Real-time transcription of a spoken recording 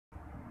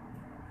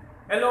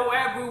Hello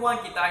everyone,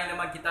 kitain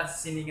naman kita sa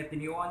siningat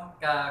tinion.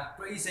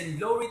 Praise and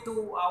glory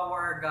to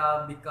our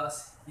God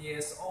because He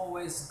is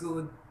always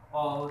good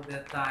all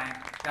the time.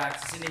 Sa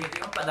siningat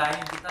tinion,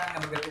 padayon kita nga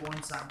magatuon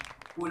sa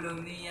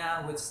pulong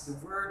niya, which the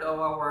word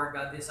of our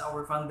God is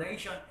our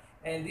foundation.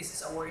 And this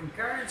is our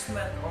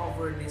encouragement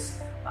over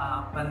this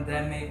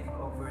pandemic,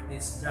 over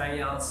these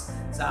trials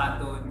sa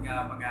aton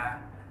nga mga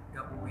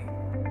kabuhi.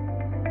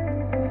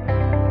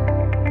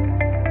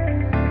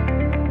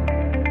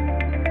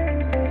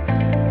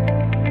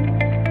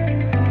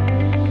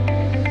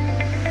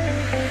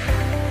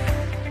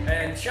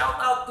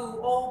 Shout out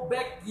to all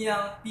Beck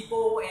Young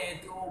people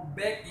and to all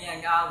Beck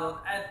Young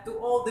Alot and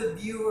to all the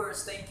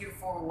viewers. Thank you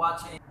for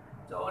watching.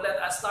 So let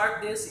us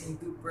start this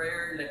into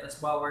prayer. Let us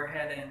bow our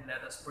head and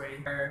let us pray.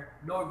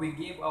 Lord, we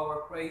give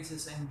our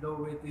praises and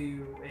glory to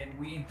you, and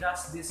we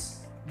entrust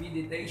this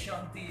meditation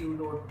to you,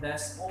 Lord.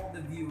 Bless all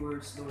the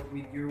viewers, Lord,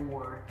 with your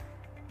word.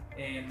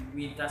 And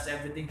we entrust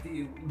everything to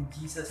you. In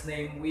Jesus'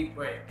 name we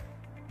pray.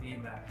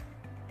 Amen.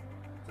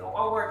 So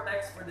our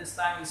text for this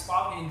time is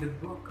found in the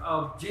book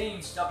of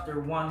James chapter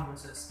 1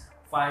 verses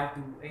 5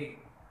 to 8.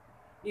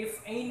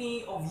 If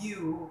any of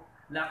you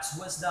lacks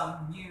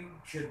wisdom, you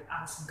should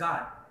ask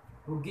God,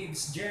 who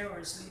gives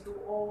generously to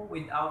all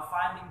without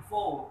finding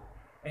fault,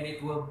 and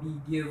it will be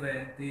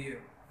given to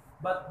you.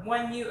 But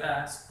when you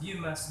ask,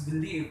 you must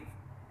believe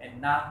and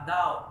not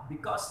doubt,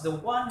 because the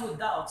one who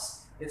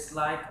doubts is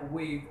like a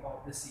wave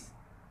of the sea,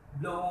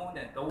 blown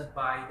and tossed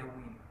by the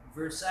wind.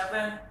 Verse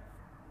 7,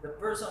 the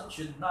person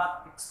should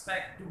not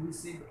expect to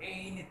receive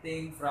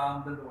anything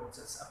from the Lord,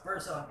 as a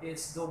person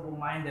is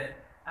double-minded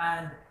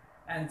and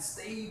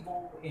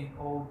unstable in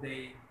all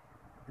they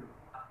do.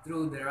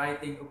 Through the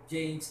writing of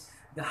James,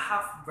 the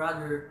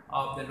half-brother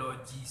of the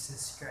Lord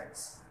Jesus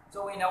Christ.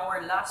 So in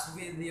our last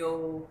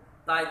video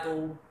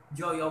titled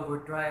Joy Over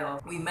Trial,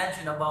 we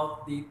mentioned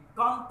about the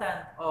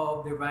content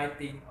of the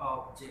writing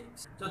of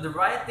James. So the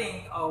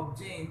writing of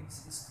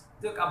James is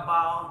talk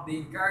about the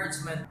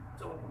encouragement.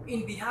 So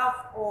in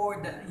behalf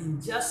of the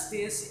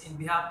injustice, in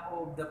behalf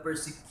of the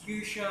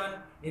persecution,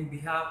 in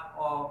behalf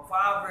of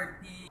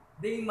poverty,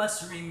 they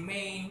must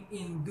remain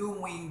in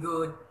doing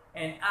good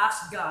and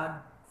ask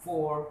God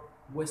for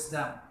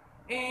wisdom.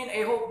 And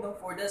I hope no,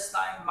 for this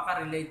time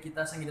makarelate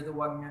kita sa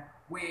ginatuwag nga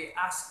we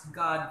ask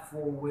God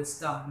for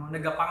wisdom. No?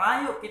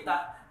 Nagapangayo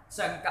kita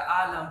sa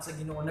kaalam sa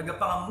Ginoo,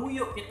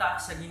 nagapangamuyo kita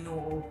sa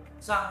Ginoo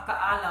sa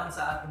kaalam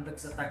sa atong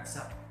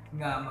tagsa-tagsa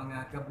nga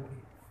mga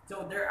kabuhi.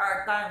 So there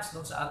are times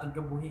no sa atong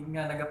kabuhi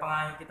nga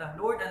nagapangayo kita,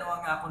 Lord, ano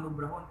ang akong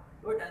obrahon?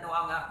 Lord, ano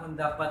ang akong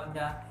dapat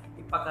nga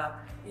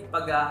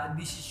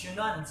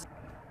ipaga-desisyonan?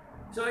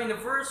 So in the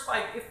verse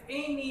 5, if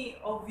any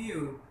of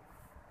you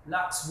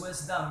lacks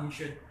wisdom, you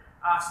should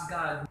ask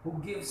God, who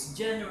gives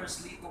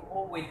generously to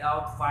all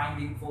without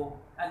finding fault,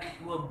 and it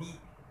will be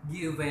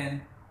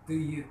given to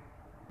you.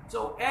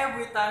 So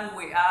every time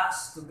we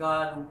ask to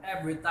God,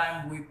 every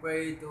time we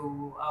pray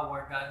to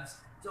our God,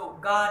 so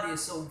God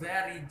is so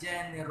very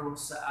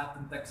generous sa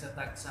atong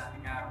tagsa-tagsa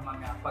nga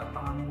mga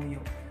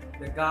pagpangamuyo.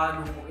 The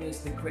God who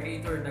is the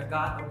creator, the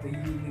God of the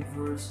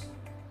universe,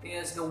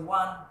 is the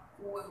one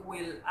who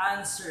will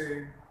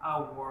answer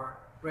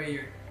our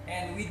prayer.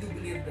 And we do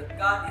believe that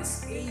God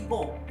is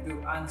able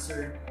to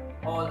answer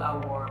all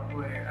our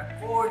prayer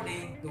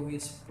according to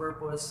His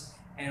purpose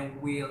and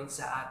will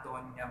sa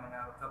aton nga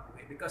mga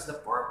kabuhi. Because the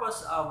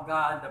purpose of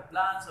God, the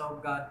plans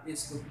of God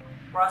is to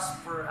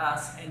prosper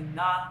us and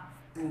not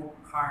to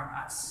harm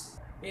us.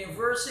 In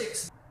verse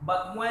 6,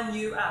 but when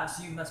you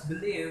ask, you must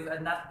believe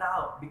and not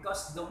doubt,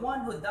 because the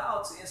one who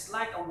doubts is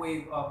like a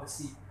wave of the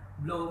sea,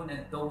 blown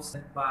and tossed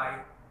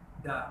by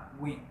the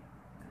wind.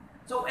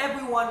 So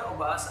every one of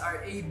us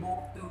are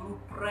able to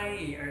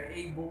pray, are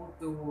able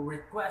to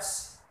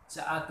request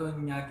sa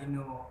aton nga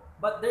Ginoo.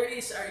 But there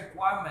is a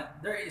requirement,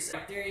 there is a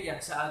criteria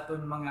sa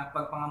aton mga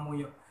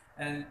pagpangamuyo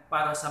and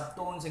para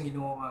sabton sa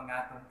Ginoo ang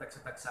aton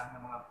tagsa-tagsa nga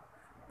mga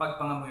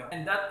pagpangamuyo.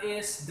 And that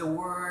is the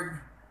word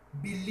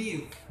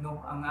believe, no,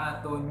 ang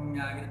aton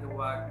nga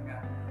ginatawag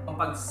nga ang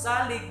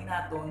pagsalig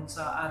naton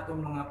sa aton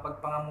mga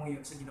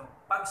pagpangamuyo sa Ginoo.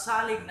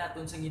 Pagsalig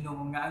naton sa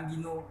Ginoo nga ang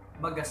Ginoo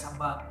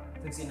magasabat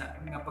sa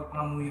nga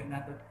pagpangamuyo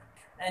naton.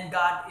 And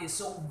God is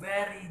so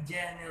very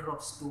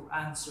generous to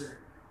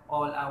answer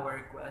all our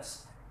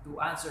requests,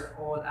 to answer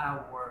all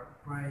our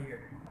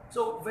prayer.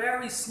 So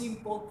very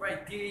simple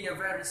criteria,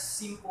 very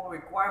simple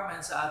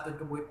requirements sa aton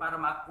kabuhi para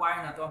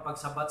ma-acquire nato ang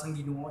pagsabat sang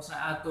Ginoo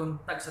sa aton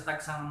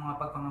tagsa-tagsang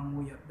mga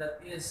pagpangamuyo.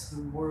 That is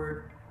the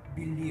word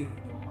believe,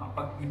 no? Ang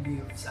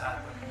pag-believe sa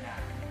aton nga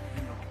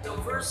Ginoo.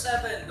 So verse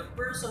 7, the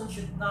person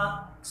should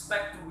not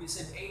expect to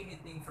receive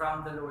anything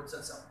from the Lord,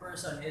 since a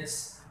person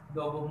is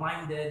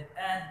double-minded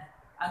and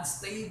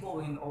unstable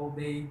in all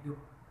they do.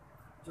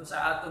 So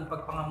sa aton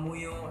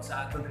pagpangamuyo,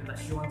 sa aton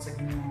relasyon sa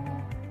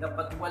Ginoo,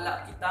 dapat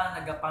wala kita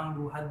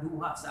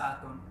nagapangduha-duha sa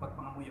aton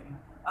pagpangamuyo.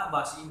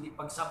 Basi hindi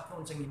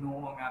pagsabton sa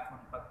Ginoo ang aton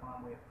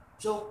pagpangamuyo.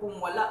 So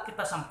kung wala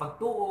kita sang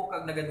pagtuo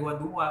kag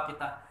nagaduha-duha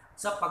kita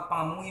sa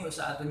pagpangamuyo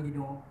sa aton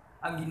Ginoo,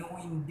 ang Ginoo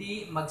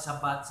hindi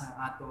magsabat sa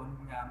aton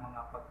nga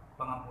mga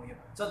pagpangamuyo.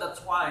 So that's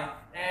why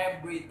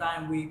every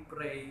time we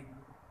pray,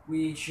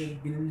 we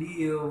should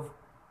believe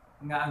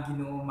nga ang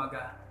Ginoo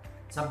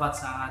sabat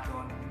sa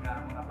aton nga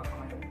mga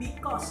pagpangamuyo,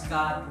 because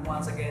God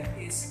once again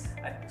is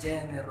a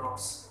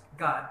generous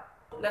God.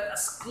 Let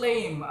us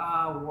claim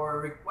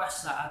our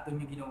request sa aton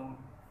nga Ginoo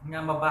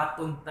nga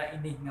mabaton ta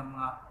ini nga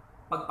mga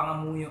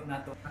pagpangamuyo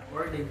nato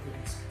according to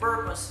His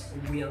purpose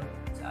and will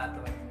sa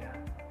aton nga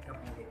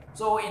kabuhi.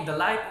 So in the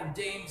life of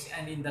James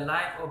and in the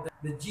life of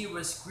the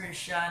Jewish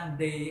Christian,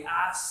 they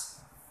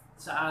ask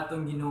sa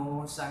aton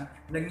Ginoo sang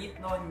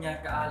langitnon nga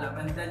kaalam,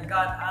 and then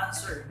God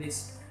answered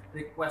this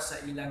request sa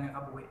ilang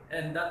nga kabuhi.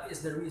 And that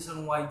is the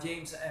reason why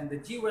James and the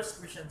Jewish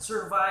Christian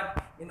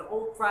survived in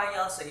all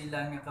trials sa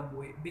ilang nga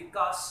kabuhi,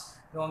 because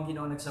ang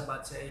Ginoo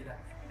nagsabat sa ila.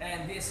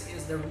 And this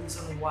is the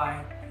reason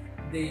why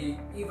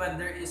even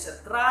there is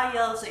a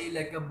trial sa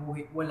ilang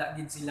kabuhi, wala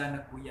gid sila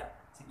nagkuya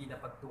sa ila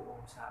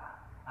pagtuo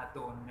sa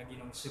aton nga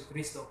Ginoong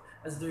Kristo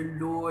as their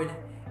Lord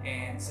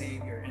and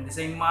Savior. In the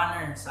same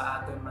manner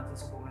sa aton man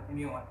sa subong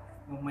natin yun,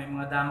 kung may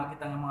mga damo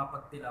kita nga mga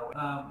pagtilaw,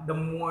 the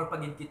more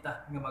pagid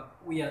kita nga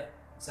mag-uyat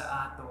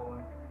sa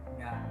aton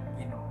nga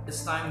Ginoo.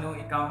 This time no,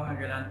 ikaw nga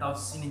galantaw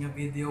sa sini nga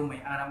video,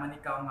 may araman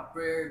ikaw nga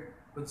prayer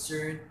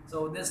concern.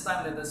 So this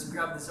time, let us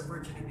grab this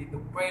opportunity to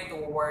pray to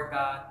our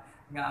God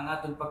nga ang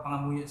aton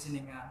pagpangamuyo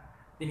sini nga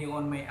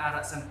tinion may ara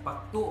sang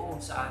pagtuo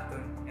sa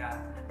aton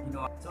nga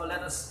Ginoo. So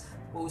let us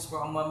pause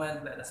for a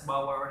moment, let us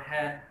bow our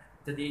head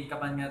to the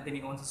kaban nga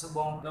tinion sa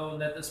subong. So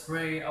let us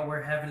pray.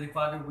 Our Heavenly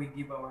Father, we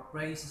give our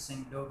praises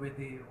and glory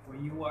to you, for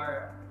you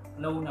are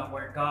alone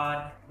our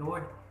God.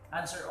 Lord,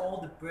 answer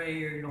all the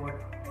prayer, Lord,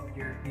 of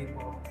your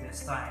people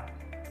this time.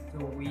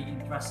 So we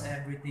entrust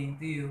everything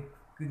to you.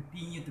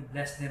 Continue to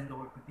bless them,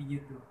 Lord.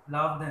 Continue to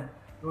love them,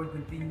 Lord.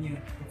 Continue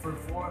to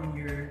perform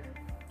your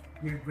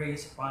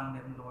grace upon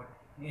them, Lord.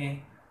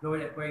 And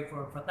Lord, I pray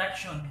for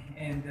protection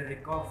and the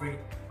recovery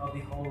of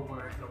the whole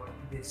world, Lord,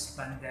 this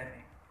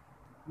pandemic.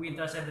 We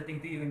entrust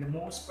everything to you in the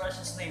most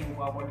precious name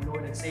of our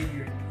Lord and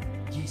Savior,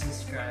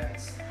 Jesus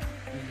Christ.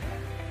 Amen.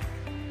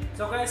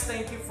 So guys,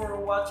 thank you for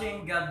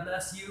watching. God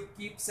bless you.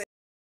 Keep safe.